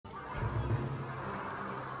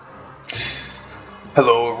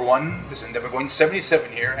Hello everyone, this is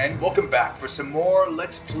Endeavor77 here, and welcome back for some more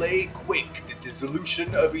Let's Play Quake, the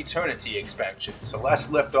Dissolution of Eternity expansion. So last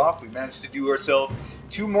we left off, we managed to do ourselves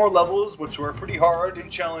 2 more levels, which were pretty hard and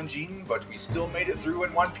challenging, but we still made it through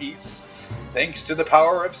in one piece, thanks to the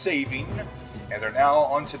power of saving. And are now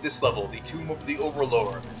onto this level, the Tomb of the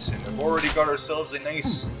Overlords, and we've already got ourselves a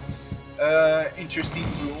nice, interesting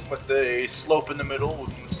room with a slope in the middle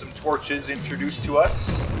with some torches introduced to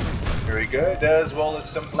us. Very good, as well as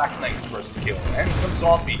some Black Knights for us to kill, and some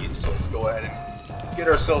zombies, so let's go ahead and get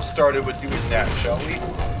ourselves started with doing that, shall we?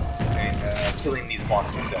 And killing these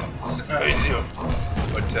monsters out.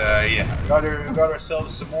 But yeah, got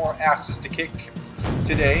ourselves some more asses to kick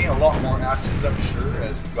today, a lot more asses I'm sure,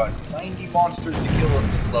 as we've got 90 monsters to kill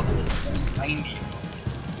in this level. That's 90.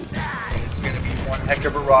 And it's going to be one heck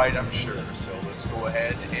of a ride I'm sure, so let's go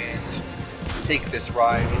ahead and take this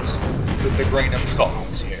ride with a grain of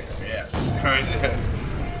salt here. Yes.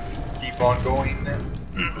 Keep on going.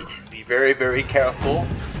 Be very, very careful.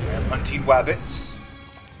 I'm hunting wabbits.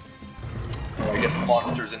 Or I guess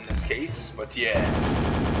monsters in this case. But yeah.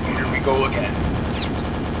 Here we go again.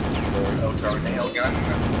 Out our nail gun.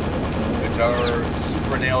 It's our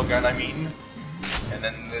super nail gun, I mean. And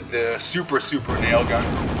then the super nail gun.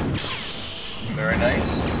 Very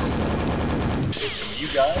nice. Get some of you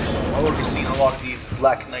guys. I've already seen a lot of these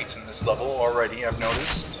Black Knights in this level already, I've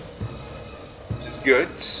noticed. Which is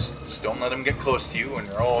good. Just don't let them get close to you and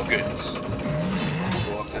they're all good.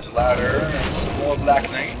 Go up this ladder and some more Black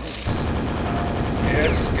Knights.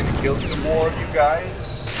 Yes, gonna kill some more of you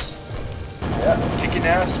guys. Yeah, kicking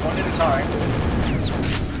ass one at a time.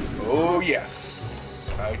 Oh yes.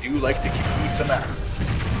 I do like to kick me some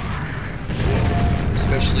asses.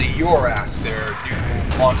 Especially your ass there,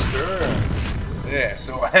 new monster. Yeah,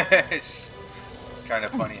 so it's kind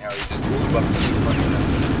of funny how he just blew up the bunch of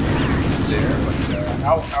pieces there, but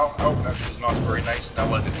ow, that was not very nice, that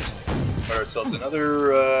wasn't. Got ourselves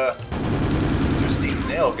another interesting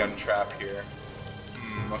nail gun trap here.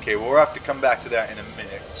 Okay, well we'll have to come back to that in a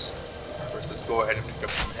minute. First let's go ahead and pick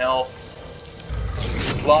up some health,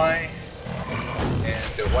 supply,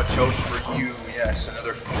 and watch out for you. Yes,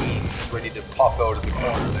 another fiend is ready to pop out of the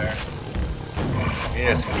corner there.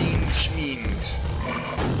 Yes, fiend schmiend.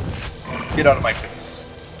 Get out of my face.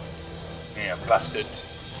 Yeah, busted.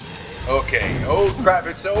 Okay, oh crap,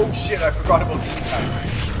 oh shit, I forgot about these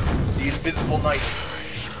guys. The invisible knights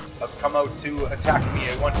have come out to attack me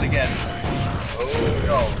once again. Oh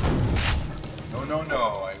no.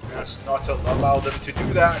 No, I must not allow them to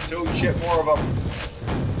do that. Oh shit, more of them.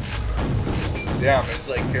 Damn, it's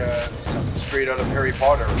like something straight out of Harry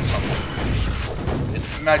Potter or something. It's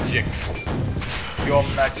magic. Pure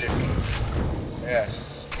magic.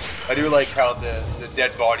 Yes. I do like how the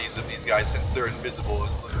dead bodies of these guys, since they're invisible,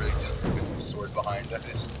 is literally just with the sword behind.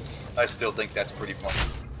 I still think that's pretty funny.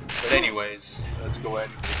 But anyways, let's go ahead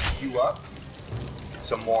and pick you up.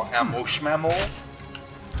 Some more ammo schmammo.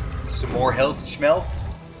 Some more health schmelth.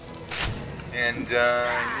 And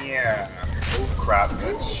yeah. Oh crap,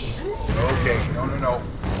 that's... Okay, no.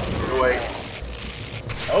 Get away.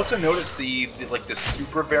 I also noticed the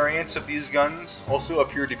super variants of these guns also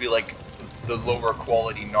appear to be like the lower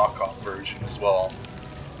quality knockoff version as well.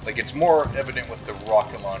 Like it's more evident with the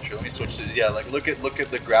rocket launcher. Let me switch to yeah, like look at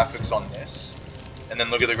the graphics on this, and then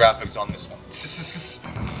look at the graphics on this one.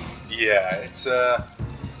 Yeah, it's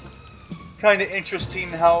kind of interesting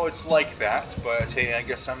how it's like that, but hey, I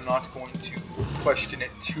guess I'm not going to question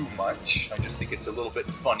it too much. I just think it's a little bit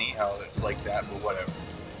funny how it's like that, but whatever.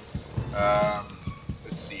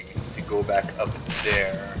 Let's see, we need to go back up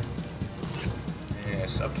there.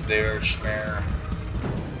 Yes, up there, Schmer.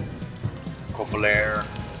 Kovalair.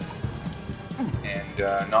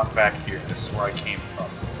 And not back here, this is where I came from.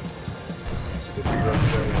 So if you're up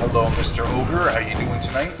there, hello Mr. Ogre, how you doing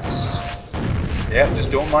tonight? Yeah,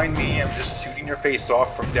 just don't mind me, I'm just shooting your face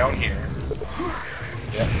off from down here.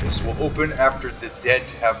 Yeah, this will open after the dead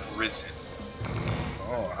have risen.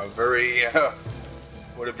 Oh, how very...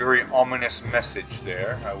 what a very ominous message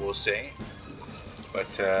there, I will say.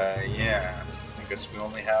 But, yeah, I guess we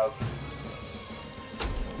only have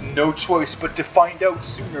no choice but to find out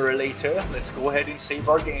sooner or later. Let's go ahead and save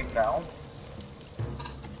our game now.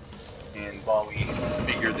 And while we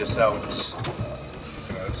figure this out...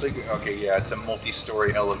 looks like, okay, yeah, it's a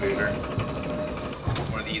multi-story elevator.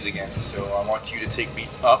 One of these again, so I want you to take me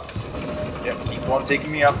up. Yep, keep on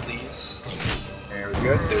taking me up, please. There we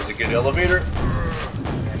go, there's a good elevator.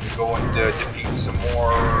 And we go and defeat some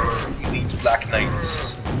more elite Black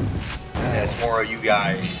Knights. Yes, more of you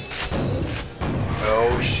guys.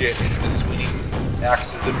 Oh shit, it's the swinging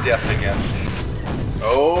axes of death again.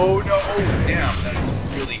 Oh no! Oh damn! That's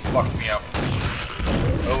really fucked me up.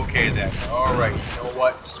 Okay then. All right. You know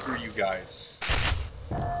what? Screw you guys.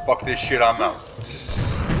 Fuck this shit. I'm out.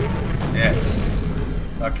 Yes.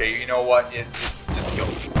 Okay. You know what? Yeah, just kill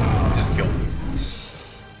me. Just kill me.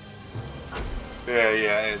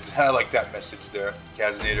 Yeah. I like that message there.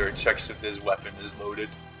 Kazinator checks if this weapon is loaded.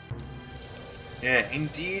 Yeah,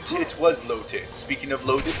 indeed, it was loaded. Speaking of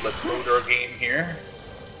loaded, let's load our game here.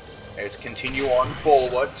 Let's continue on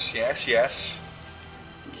forward. Yes.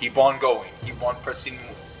 Keep on going. Keep on pressing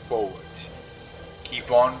forward. Keep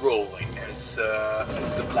on rolling, as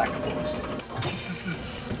the black book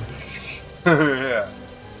said. Yeah.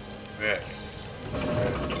 Yes.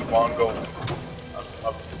 Let's keep on going.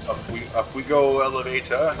 Up we go,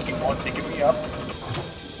 elevator. Keep on taking me up.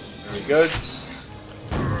 Very good.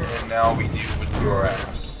 And now we deal with your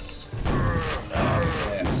ass.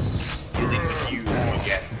 Yes. Dealing with you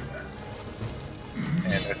again.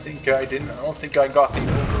 And I don't think I got the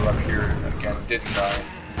ogre up here again, didn't I?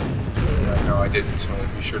 No, I didn't. So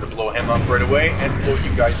I'll be sure to blow him up right away and blow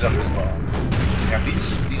you guys up as well. Yeah,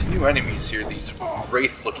 these new enemies here, these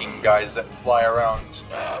wraith-looking guys that fly around,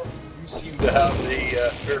 you seem to have a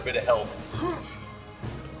fair bit of health.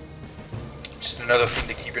 Just another thing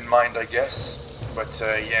to keep in mind, I guess. But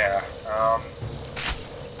yeah,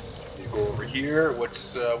 you go over here.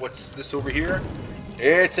 What's this over here?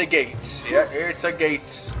 It's a gate. Yeah, it's a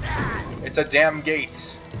gate. It's a damn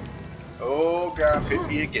gate. Oh god, could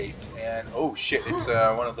be a gate. And oh shit, it's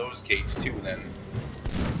one of those gates too. Then.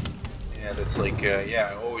 Yeah, that's like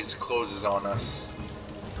yeah, it always closes on us.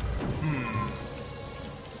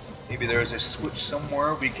 Maybe there's a switch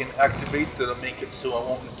somewhere we can activate that'll make it so I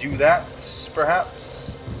won't do that.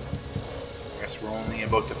 Perhaps. I guess we're only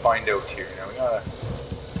about to find out here. Now we gotta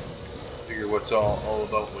figure what's all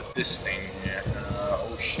about with this thing here.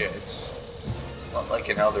 Oh shit, it's not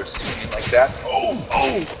liking how they're swinging like that. Oh!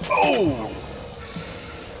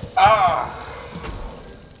 Ah!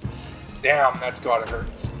 Damn, that's gotta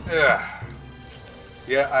hurt. Ugh.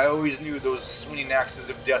 Yeah, I always knew those swinging axes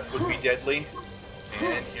of death would be deadly.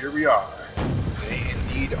 And here we are. They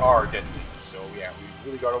indeed are deadly. So yeah,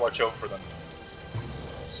 we really gotta watch out for them.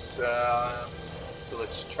 So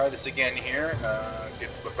let's try this again here.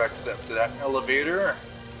 Get back to that elevator.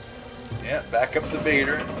 Yeah, back up the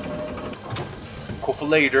Vader. Go for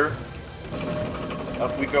later.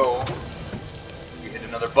 Up we go. We hit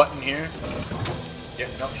another button here. Yeah,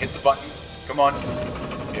 no, hit the button. Come on.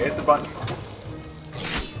 Yeah, hit the button.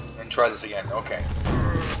 And try this again. Okay.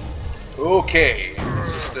 Okay.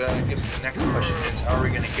 It's just, I guess the next question is, how are we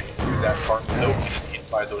going to get through that part without getting hit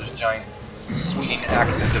by those giant swinging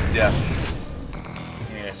axes of death?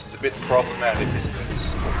 Yes, it's a bit problematic, isn't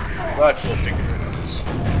it? But we'll figure it out.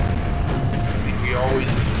 I think we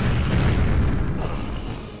always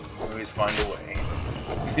find a way.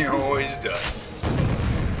 He always does.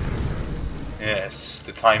 Yes,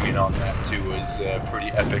 the timing on that too is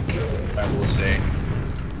pretty epic, I will say.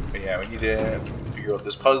 But yeah, we need to figure out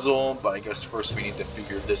this puzzle, but I guess first we need to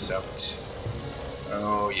figure this out.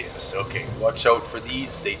 Oh yes, okay. Watch out for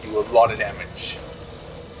these, they do a lot of damage.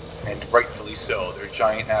 And rightfully so. They're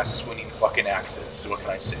giant ass swinging fucking axes, so what can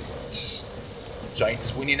I say? Just giant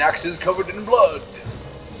swinging axes covered in blood!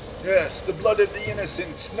 Yes, the blood of the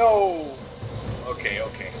innocent! No! Okay.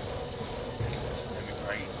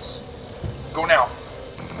 Right. Go now!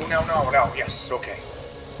 Go now, yes, okay.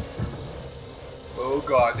 Oh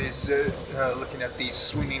god, this, looking at these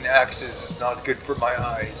swinging axes is not good for my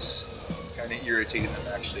eyes. It's kinda irritating them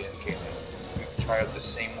actually. Okay, we can try out the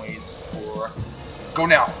same way as before. Go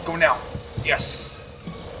now! Yes!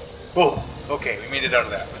 Oh, okay, we made it out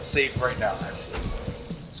of that. Let's save right now, actually.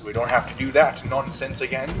 So we don't have to do that nonsense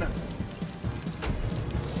again.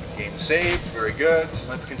 Game saved, very good.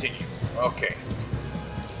 Let's continue. Okay.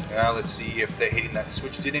 Now let's see if hitting that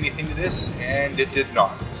switch did anything to this, and it did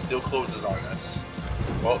not. It still closes on us.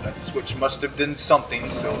 Well, that switch must have done something,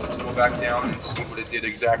 so let's go back down and see what it did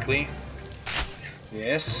exactly.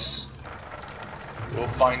 Yes. We'll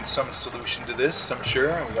find some solution to this, I'm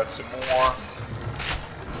sure. We got some more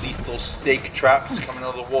lethal stake traps coming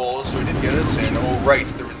out of the walls so he didn't get us. And oh right,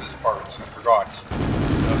 there was this part. I forgot.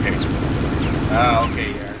 Okay.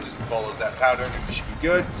 Okay, yeah, just follows that pattern and we should be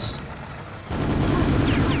good.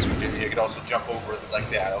 You could also jump over it like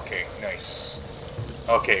that. Okay, nice.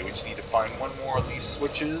 Okay, we just need to find one more of these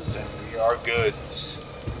switches and we are good.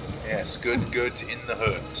 Yes, good in the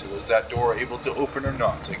hood. So was that door able to open or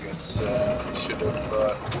not? I guess we should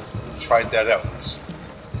have tried that out.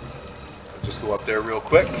 We'll just go up there real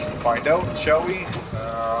quick and find out, shall we?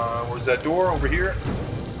 Where's that door? Over here?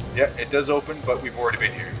 Yeah, it does open, but we've already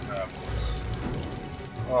been here.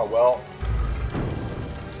 Oh well.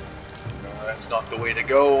 No, that's not the way to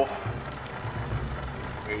go.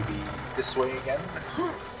 Maybe this way again?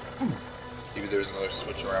 Maybe there's another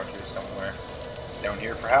switch around here somewhere. Down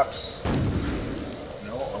here, perhaps?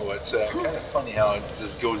 No? Oh, it's kind of funny how it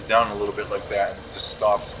just goes down a little bit like that and just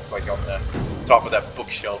stops. It's like on the top of that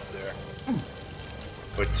bookshelf there.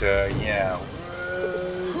 But, yeah.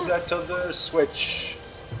 Where's that other switch?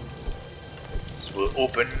 This will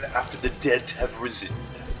open after the dead have risen.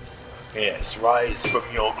 Yes, rise from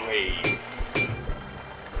your grave.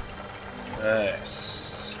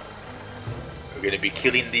 Yes. We're gonna be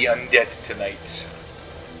killing the undead tonight.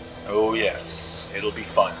 Oh yes, it'll be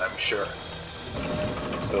fun, I'm sure.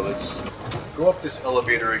 So let's go up this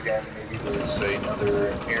elevator again. Maybe there's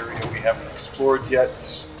another area we haven't explored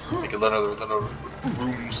yet. Like another little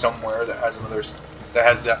room somewhere that has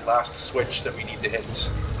that last switch that we need to hit.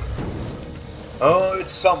 Oh,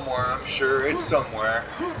 it's somewhere, I'm sure. It's somewhere.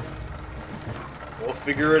 We'll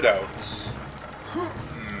figure it out.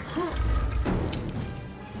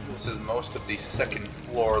 This is most of the second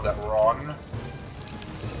floor that we're on.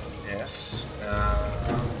 Yes.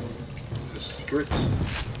 Is this a secret?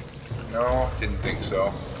 No, didn't think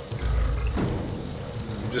so.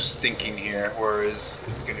 I'm just thinking here, where is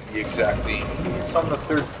it going to be exactly? Maybe it's on the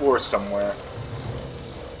third floor somewhere.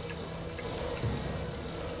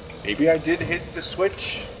 Maybe I did hit the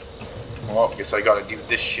switch? Well, I guess I gotta do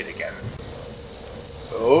this shit again.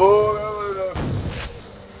 Oh, no.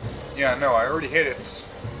 Yeah, no, I already hit it.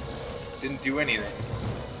 Didn't do anything.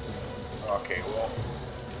 Okay, well.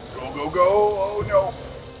 Go. Oh, no.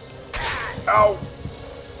 Ow.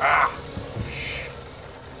 Ah.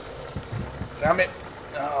 Damn it.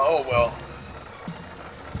 Oh, well.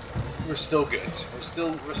 We're still good. We're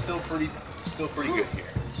still pretty good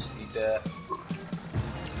here. Just need to...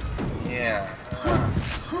 Yeah.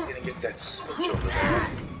 Gonna get that switch over there.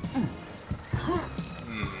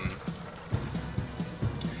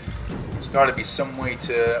 There's gotta be some way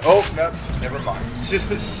to... Oh, no, never mind.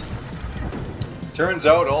 Turns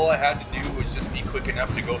out all I had to do was just be quick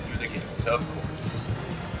enough to go through the gate, of course.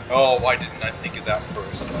 Oh, why didn't I think of that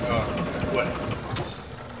first? Oh,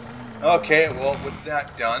 whatever. Okay, well, with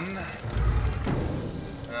that done...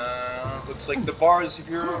 looks like the bars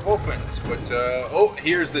here have opened, but, oh,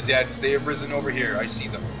 here's the deads. They have risen over here. I see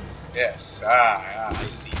them. Yes. I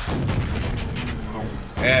see them.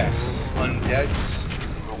 Yes. Undeads.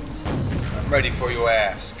 I'm ready for your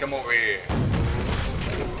ass. Come over here.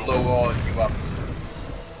 I'll blow all of you up.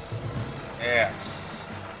 Yes.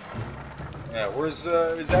 Yeah, where's,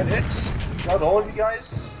 is that it? Is that all of you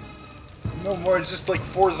guys? No more, it's just like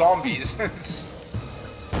 4 zombies.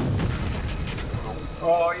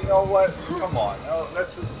 Oh, you know what? Come on. Oh,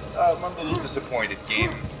 I'm a little disappointed,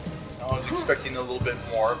 game. I was expecting a little bit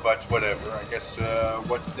more, but whatever. I guess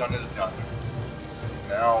what's done is done.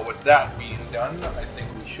 Now, with that being done, I think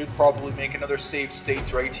we should probably make another save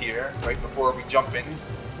state right here, right before we jump in.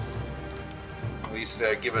 At least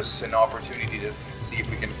give us an opportunity to see if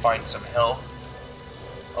we can find some health.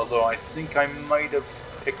 Although I think I might have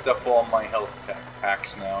picked up all my health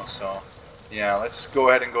packs now, so... Yeah, let's go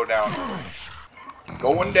ahead and go down.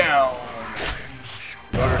 Going down.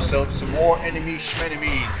 Got ourselves some more enemies.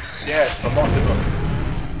 Yes, a lot of them.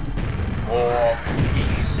 More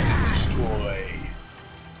meats to destroy.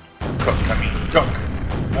 Cook.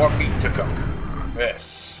 More meat to cook.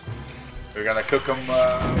 Yes. We're gonna cook them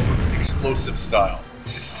explosive style.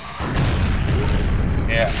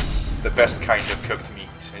 Yes, the best kind of cooked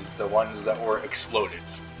meat is the ones that were exploded.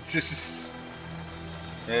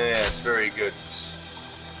 Yeah, it's very good.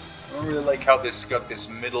 I don't really like how this got this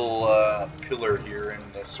middle pillar here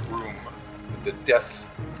in this room with the death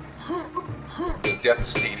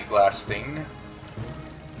stained glass thing.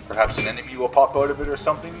 Perhaps an enemy will pop out of it or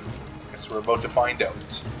something. Guess we're about to find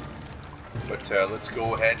out. But let's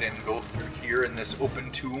go ahead and go through here in this open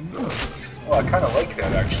tomb. Oh, I kind of like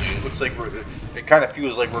that actually. It looks like it kind of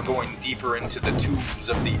feels like we're going deeper into the tombs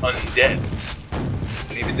of the undead.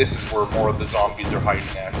 Maybe this is where more of the zombies are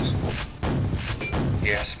hiding at.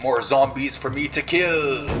 Yes, more zombies for me to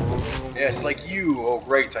kill! Yes, like you! Oh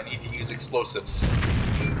great, I need to use explosives.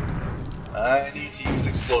 I need to use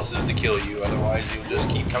explosives to kill you, otherwise you'll just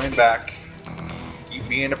keep coming back. Keep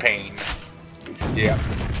being a pain. Yeah,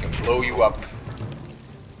 I can blow you up.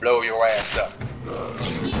 Blow your ass up.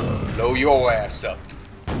 Blow your ass up.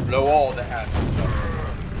 Blow all the asses up.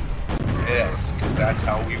 Yes, because that's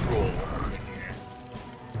how we roll.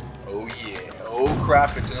 Oh yeah. Oh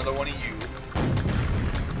crap, it's another one of you.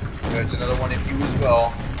 It's another one of you as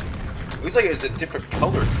well. It looks like it's a different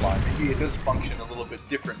color slime. Maybe it does function a little bit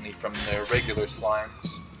differently from the regular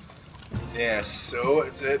slimes. Yes, so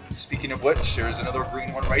speaking of which, there's another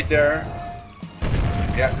green one right there.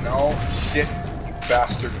 Yeah, no, shit, you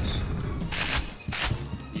bastards.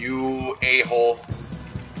 You a-hole.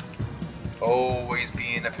 Always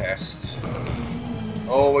being a pest.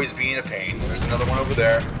 Always being a pain. There's another one over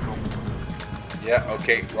there. Yeah,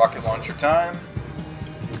 okay, rocket launcher time.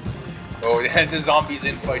 Oh, and the zombie's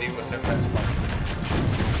infighting with him, that's funny.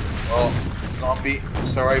 Well, zombie,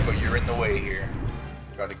 sorry, but you're in the way here.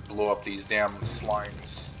 Gotta blow up these damn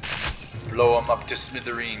slimes. Blow them up to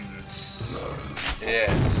smithereens.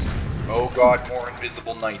 Yes. Oh god, more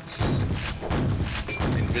invisible knights.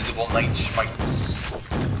 Invisible knight schmites.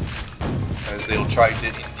 As they'll try to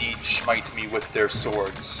indeed schmite me with their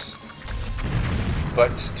swords.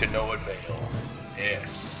 But to no avail.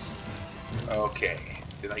 Yes. Okay.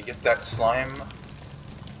 Did I get that slime?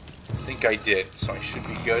 I think I did, so I should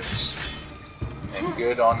be good. And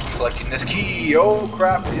good on collecting this key. Oh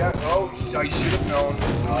crap, yeah. Oh, I should have known.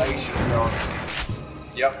 I should have known.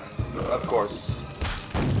 Yep, of course.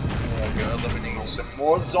 I'm gonna eliminate some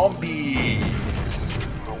more zombies.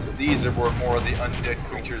 So these are where more of the undead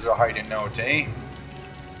creatures are hiding out, eh?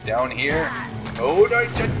 Down here. Oh,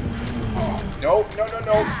 no, no, no,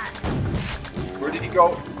 no. Where did he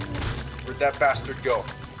go? Where'd that bastard go?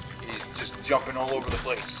 He's just jumping all over the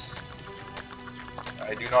place.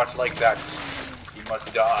 I do not like that. He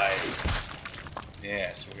must die.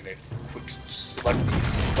 Yes, we're gonna quick select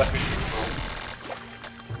these weapons.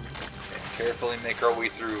 And carefully make our way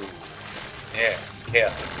through. Yes,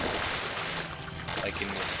 carefully. Like in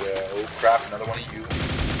this, oh crap, another one of you.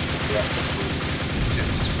 Yeah,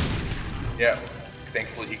 Jesus. Yeah,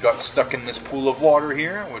 thankfully he got stuck in this pool of water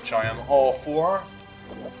here, which I am all for.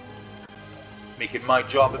 Making my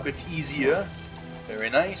job a bit easier. Very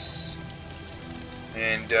nice.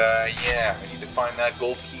 And yeah, I need to find that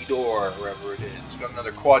gold key door, wherever it is. Got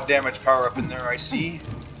another quad damage power up in there, I see.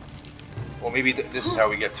 Well, maybe this is how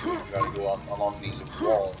we get to it. We gotta go along these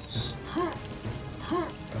walls.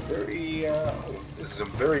 This is a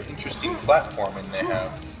very interesting platforming they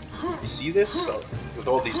have. You see this? With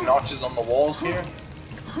all these notches on the walls here?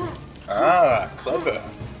 Ah, clever.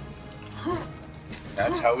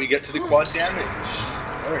 That's how we get to the quad damage.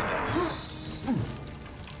 Very nice.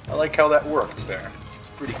 I like how that worked there. It's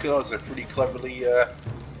pretty cool. It's a pretty cleverly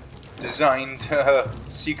designed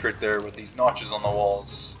secret there with these notches on the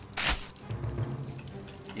walls.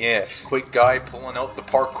 Yes, Quake guy pulling out the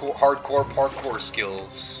hardcore parkour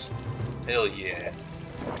skills. Hell yeah.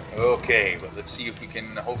 Okay, but let's see if we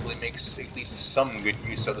can hopefully make at least some good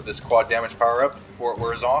use out of this quad damage power up before it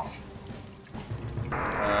wears off.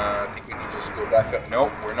 I think we need to just go back up.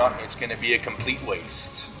 Nope, we're not. It's going to be a complete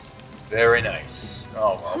waste. Very nice.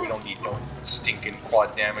 Oh well, we don't need no stinking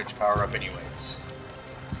quad damage power up anyways.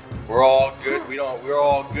 We're all good. We're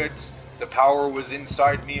all good. The power was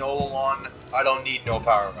inside me all along. I don't need no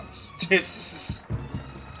power ups.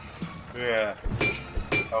 Yeah.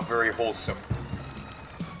 How very wholesome.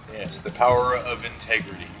 Yes, the power of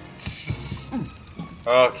integrity.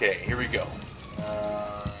 Okay, here we go.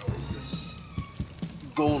 Where's this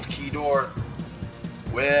gold key door?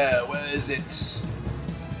 Where is it?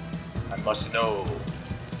 I must know.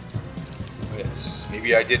 Yes,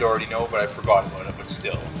 maybe I did already know, but I forgot about it, but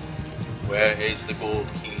still. Where is the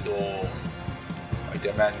gold key door? I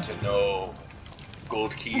demand to know.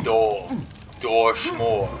 Gold key door. Door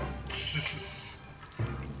schmore.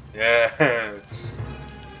 Yes.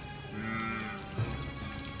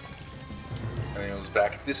 And it was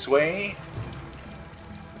back this way.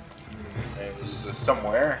 It was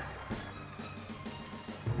somewhere.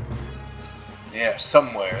 Yeah,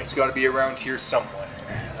 somewhere. It's got to be around here somewhere.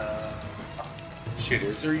 Shit,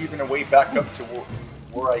 is there even a way back up to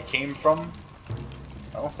where I came from?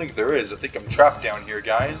 I don't think there is. I think I'm trapped down here,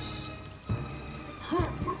 guys.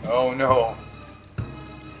 Oh no.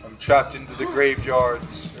 I'm trapped into the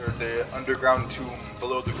graveyards, or the underground tomb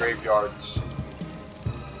below the graveyards.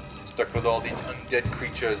 Stuck with all these undead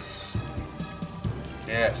creatures.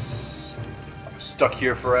 Yes. I'm stuck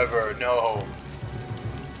here forever. No.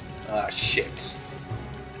 Ah, shit.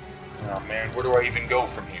 Oh man, where do I even go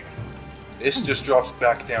from here? This just drops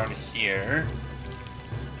back down here.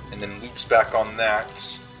 And then loops back on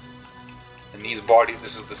that. And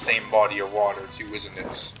this is the same body of water too, isn't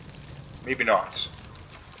it? Maybe not.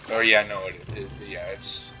 Oh yeah, no, yeah,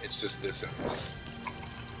 it's just this and this.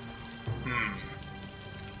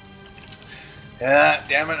 Ah,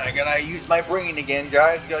 damn it, I gotta use my brain again,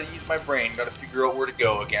 guys. Gotta use my brain. Gotta figure out where to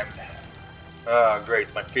go again. Ah, great,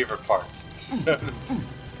 it's my favorite part.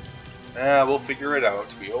 We'll figure it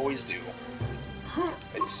out. We always do.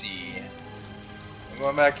 Let's see. I'm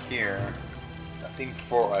going back here. Nothing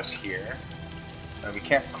for us here. We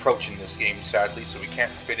can't crouch in this game, sadly, so we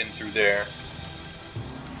can't fit in through there.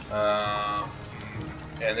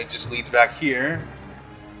 And it just leads back here.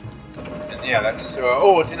 And yeah, that's...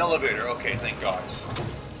 oh, it's an elevator. Okay, thank God.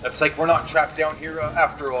 That's like we're not trapped down here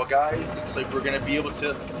after all, guys. Looks like we're going to be able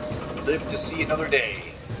to live to see another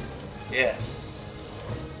day. Yes.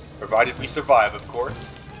 Provided we survive, of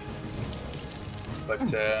course.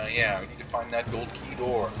 But, yeah, we need to find that gold key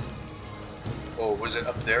door. Oh, was it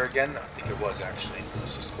up there again? I think it was, actually.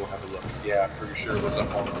 Let's just go have a look. Yeah, I'm pretty sure it was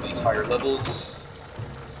up on one of these higher levels.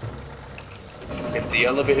 Hit the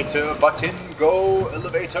elevator button. Go,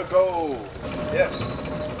 elevator, go.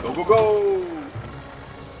 Yes. Go, go, go.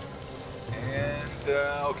 And,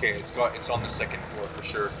 okay, it's on the second floor for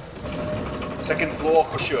sure. Second floor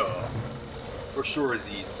for sure. For sure,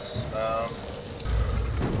 Aziz.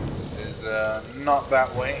 Is, not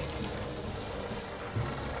that way.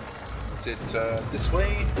 Is it, this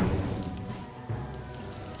way?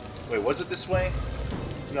 Wait, was it this way?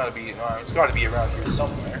 It's gotta be around here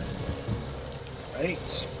somewhere.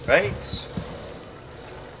 Right, right.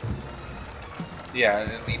 Yeah,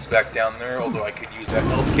 and it leads back down there, although I could use that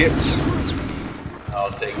health kit.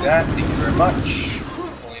 I'll take that, thank you very much.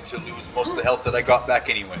 Only to lose most of the health that I got back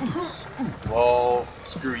anyways. Well,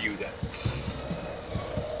 screw you then.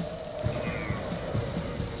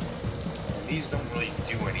 And these don't really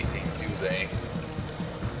do anything, do they?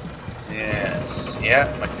 Yes,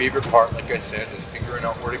 yeah, my favorite part, like I said, is figuring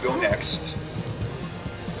out where to go next.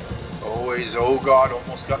 Always, oh god,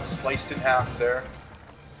 almost got sliced in half there.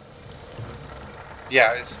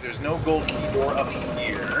 Yeah, there's no gold key door up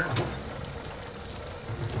here.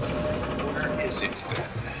 Where is it then?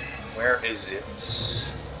 Where is it?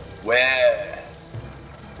 Where?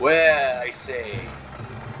 Where, I say?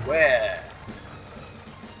 Where?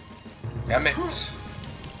 Damn it.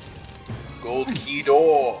 Gold key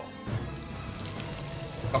door.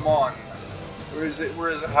 Come on. Where is it? Where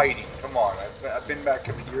is it hiding? Come on. I've been back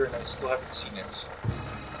up here and I still haven't seen it.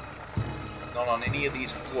 Not on any of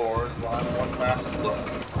these floors. Well, I have one last look.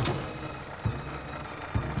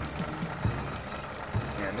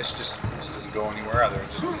 Man, this doesn't go anywhere either. It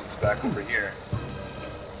just leads back over here.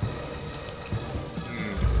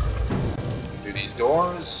 Through these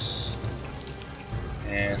doors.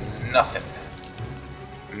 And nothing.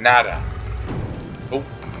 Nada. Oh,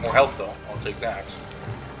 more health though. I'll take that.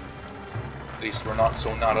 At least we're not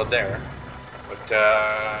so nada there. But,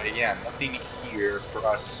 yeah, nothing here for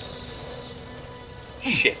us.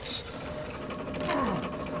 Shit.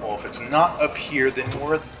 Well, if it's not up here, then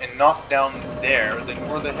and not down there, then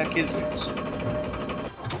where the heck is it?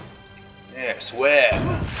 Yes, where?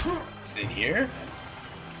 Is it in here?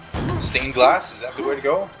 Stained glass? Is that the way to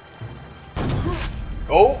go?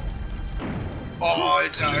 Oh! Oh,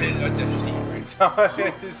 it's a secret.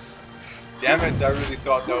 Damn it! I really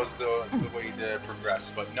thought that was the way to progress,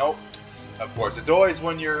 but nope. Of course, it's always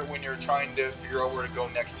when you're trying to figure out where to go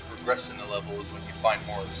next to progress in the levels when you find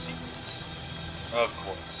more of the secrets. Of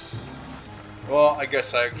course. Well, I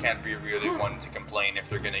guess I can't be really one to complain if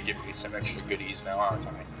they're gonna give me some extra goodies now, aren't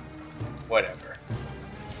I? Whatever.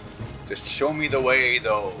 Just show me the way,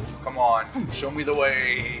 though. Come on, show me the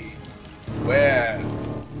way. Where?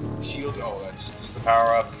 Shield. Oh, that's just the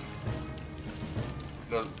power up.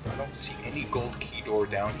 I don't see any gold key door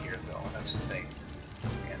down here, though. That's the thing.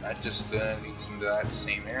 And that just leads into that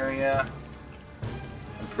same area.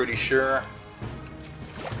 I'm pretty sure.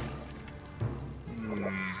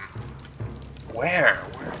 Where?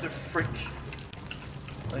 Where the frick?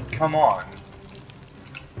 Like, come on.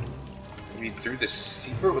 Maybe through the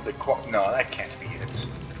secret with the no, that can't be it.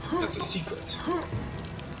 Because it's a secret.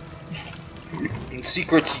 And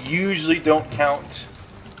secrets usually don't count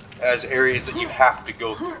as areas that you have to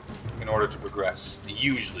go through in order to progress.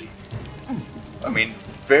 Usually. I mean,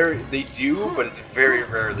 they do, but it's very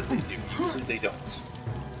rare that they do. Usually they don't.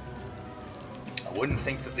 I wouldn't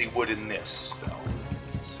think that they would in this, though.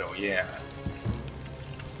 So, yeah.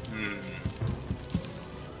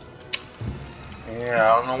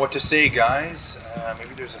 Yeah, I don't know what to say, guys.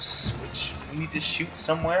 Maybe there's a switch we need to shoot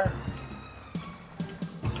somewhere?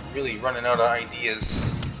 Really running out of ideas.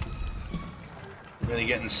 Really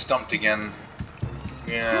getting stumped again.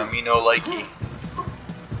 Yeah, me no likey.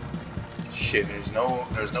 Shit, there's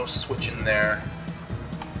no switch in there.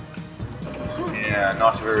 Yeah,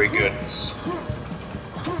 not very good.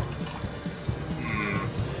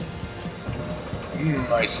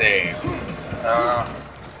 I say.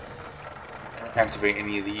 Activate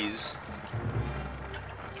any of these.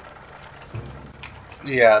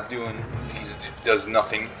 Yeah, doing these does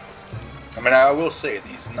nothing. I mean, I will say,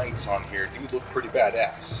 these knights on here do look pretty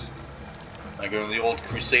badass. Like in the old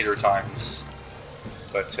Crusader times.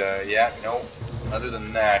 But yeah, no, other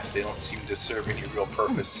than that, they don't seem to serve any real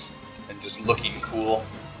purpose than just looking cool.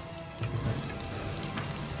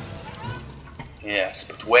 Yes,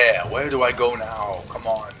 but where? Where do I go now? Come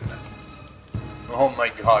on. Oh my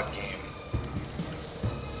god, game.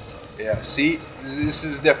 Yeah, see, this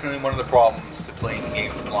is definitely one of the problems to playing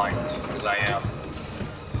games blind, as I am.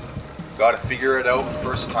 Gotta figure it out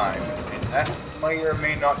first time, and that may or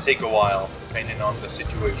may not take a while, depending on the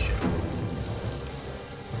situation.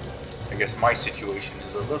 I guess my situation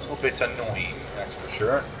is a little bit annoying, that's for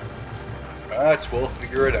sure. But we'll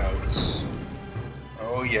figure it out.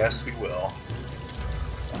 Oh yes, we will.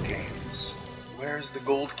 Okay, where's the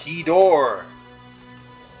gold key door?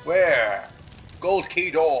 Where? Gold key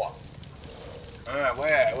door.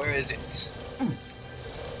 Where is it?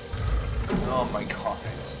 Oh my god.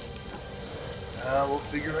 We'll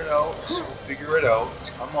figure it out. We'll figure it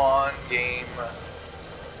out. Come on, game.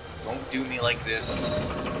 Don't do me like this.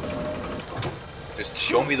 Just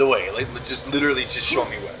show me the way. Like, just literally just show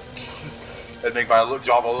me where. That'd make my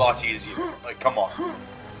job a lot easier. Like, come on.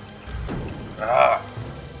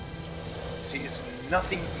 See, it's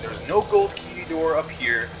nothing. There's no gold key door up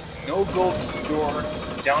here. No gold key door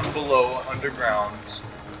down below, underground.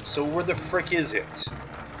 So where the frick is it?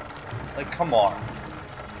 Like, come on.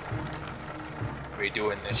 Are you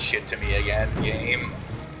doing this shit to me again, game?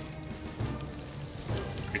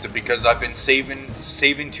 Is it because I've been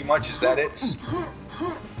saving too much? Is that it?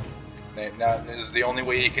 Now this is the only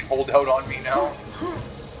way you can hold out on me now?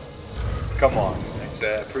 Come on. It's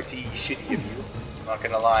pretty shitty of you. Not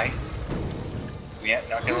gonna lie. Yeah,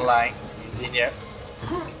 not gonna lie. Yeah.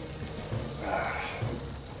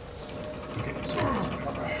 Okay, so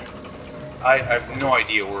I have no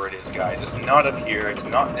idea where it is, guys. It's not up here. It's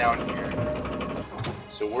not down here.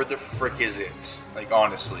 So where the frick is it? Like,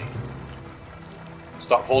 honestly.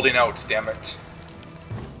 Stop holding out, damn it.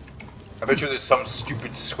 I bet you there's some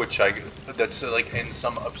stupid switch that's like in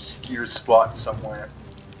some obscure spot somewhere.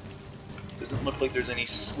 Doesn't look like there's any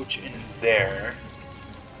switch in there.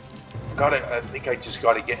 I think I just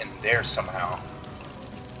gotta get in there somehow.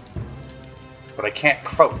 But I can't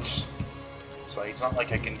crouch. So it's not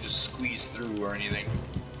like I can just squeeze through or anything.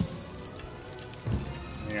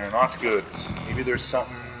 Yeah, not good. Maybe there's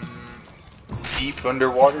something deep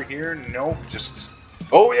underwater here? Nope, just...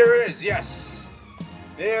 Oh, there it is! Yes!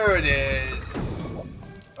 There it is!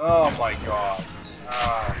 Oh my god.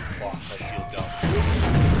 Ah, fuck, I feel dumb.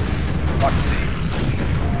 Fuck's sakes.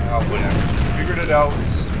 Oh, whatever. Figured it out.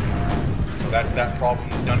 So that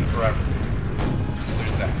problem's done forever. So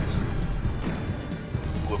there's that.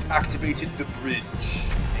 We've activated the bridge.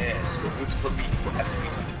 Yes, we're good for me. We've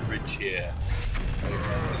activated the bridge here.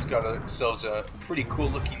 It's got ourselves a pretty cool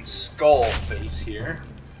looking skull face here.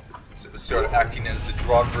 So it's sort of acting as the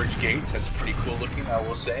drawbridge gate. That's pretty cool looking, I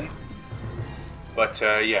will say. But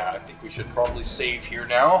yeah, I think we should probably save here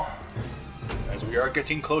now, as we are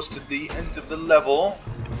getting close to the end of the level.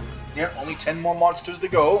 Yeah, only 10 more monsters to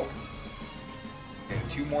go. And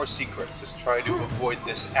 2 more secrets. Let's try to avoid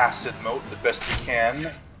this acid moat the best we can.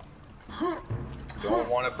 Don't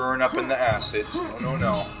want to burn up in the acids. No, no,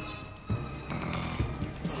 no.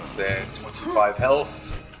 What's that? 25 health.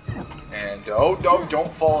 And oh, no,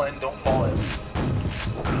 don't fall in, don't fall in.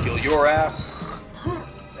 Kill your ass.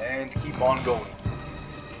 And keep on going.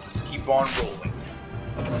 Just keep on rolling.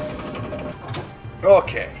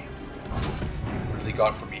 Okay. What do they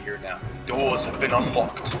got for me here now? Doors have been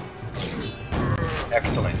unlocked.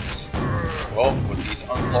 Excellent. Well, with these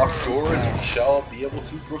unlocked doors, we shall be able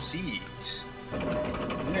to proceed.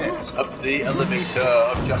 Yes, up the elevator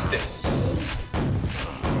of justice.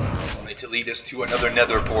 Only to lead us to another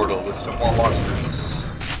nether portal with some more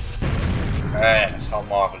monsters. Yes, how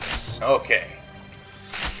marvelous. Okay.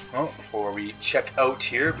 Well, before we check out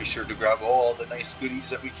here, be sure to grab all the nice goodies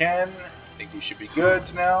that we can. I think we should be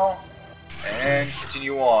good now. And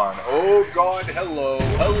continue on. Oh god, hello.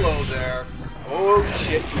 Hello there. Oh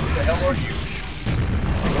shit, who the hell are you?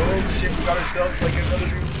 Oh shit, we got ourselves like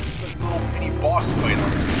another little mini boss fight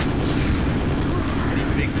on this. Pretty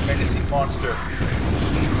big menacing monster.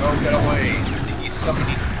 Oh, get away. I think he's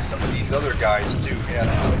summoning some of these other guys too. Yeah,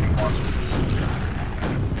 the other monsters.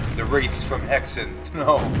 The wraiths from Hexen.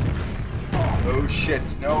 No. Oh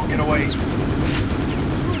shit, no, get away.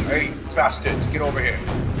 Hey, bastard, get over here.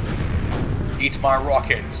 Eat my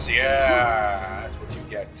rockets. Yeah, that's what you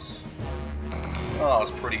get. Oh,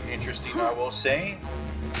 it's pretty interesting, I will say.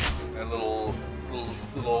 A little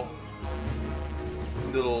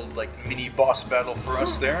like mini boss battle for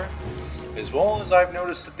us there. As well as I've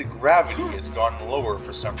noticed that the gravity has gone lower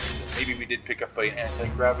for some reason. Maybe we did pick up an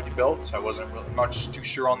anti-gravity belt. I wasn't really much too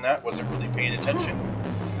sure on that. Wasn't really paying attention.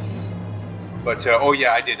 But, oh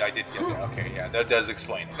yeah, I did get that. Okay, yeah, that does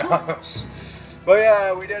explain it. But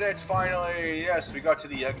yeah, we did it finally. Yes, we got to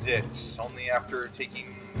the exit. Only after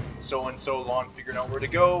taking so long figuring out where to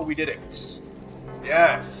go, we did it.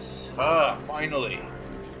 Yes, finally.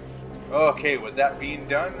 Okay, with that being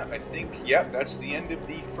done, I think, yep, that's the end of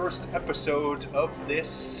the first episode of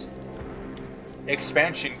this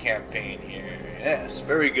expansion campaign here. Yes,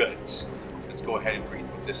 very good. Let's go ahead and read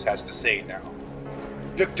what this has to say now.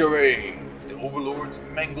 Victory! The Overlord's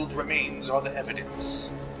mangled remains are the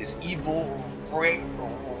evidence. His evil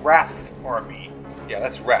Wrath army. Yeah,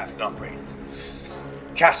 that's Wrath, not Wraith.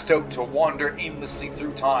 Cast out to wander aimlessly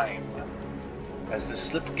through time. As the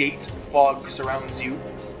slipgate fog surrounds you,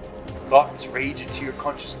 thoughts rage into your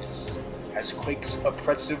consciousness. Has Quake's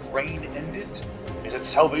oppressive reign ended? Is it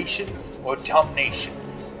salvation or damnation?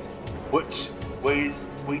 Which way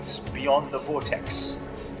waits beyond the vortex?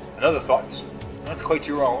 Another thought, not quite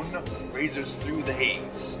your own, razors through the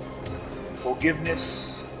haze.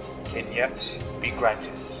 Forgiveness can yet be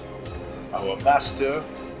granted. Our master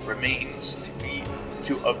remains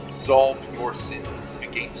to absolve your sins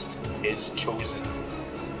against his chosen.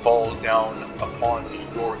 Fall down upon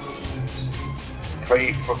your knees.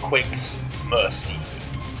 Pray for Quake's mercy.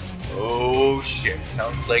 Oh shit,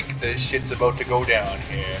 sounds like the shit's about to go down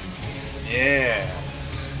here. Yeah.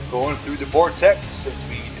 Going through the vortex as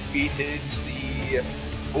we defeated the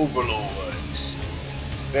Overlord.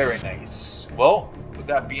 Very nice. Well, with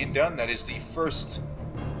that being done, that is the first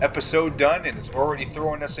episode done, and it's already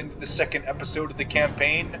throwing us into the second episode of the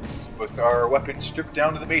campaign with our weapons stripped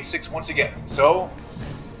down to the basics once again. So,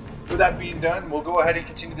 with that being done, we'll go ahead and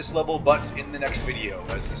continue this level, but in the next video,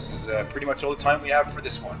 as this is pretty much all the time we have for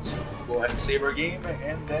this one. So we'll go ahead and save our game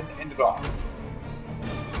and then end it off.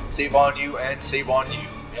 Save on you and save on you.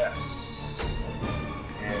 Yes.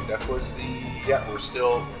 And that was the we're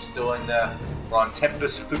still in we're on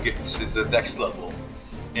Tempest Fugit is the next level.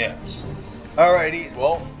 Yes. Alrighty.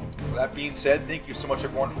 Well, with that being said, thank you so much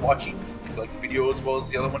everyone for watching. If you like the video as well as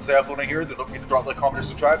the other ones that I upload on here, then don't forget to drop a like, comment, or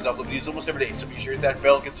subscribe. I upload videos almost every day, so be sure to hit that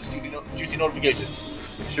bell and get those juicy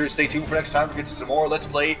notifications. Be sure to stay tuned for next time. We get to some more Let's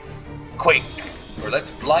Play Quake, or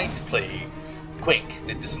Let's Blind Play Quake,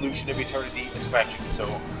 the Dissolution of Eternity expansion. So,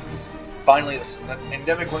 finally, this is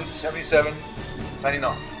Endemic Quake 77 signing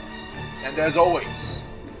off. And as always,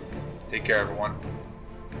 take care, everyone.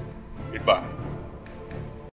 Goodbye.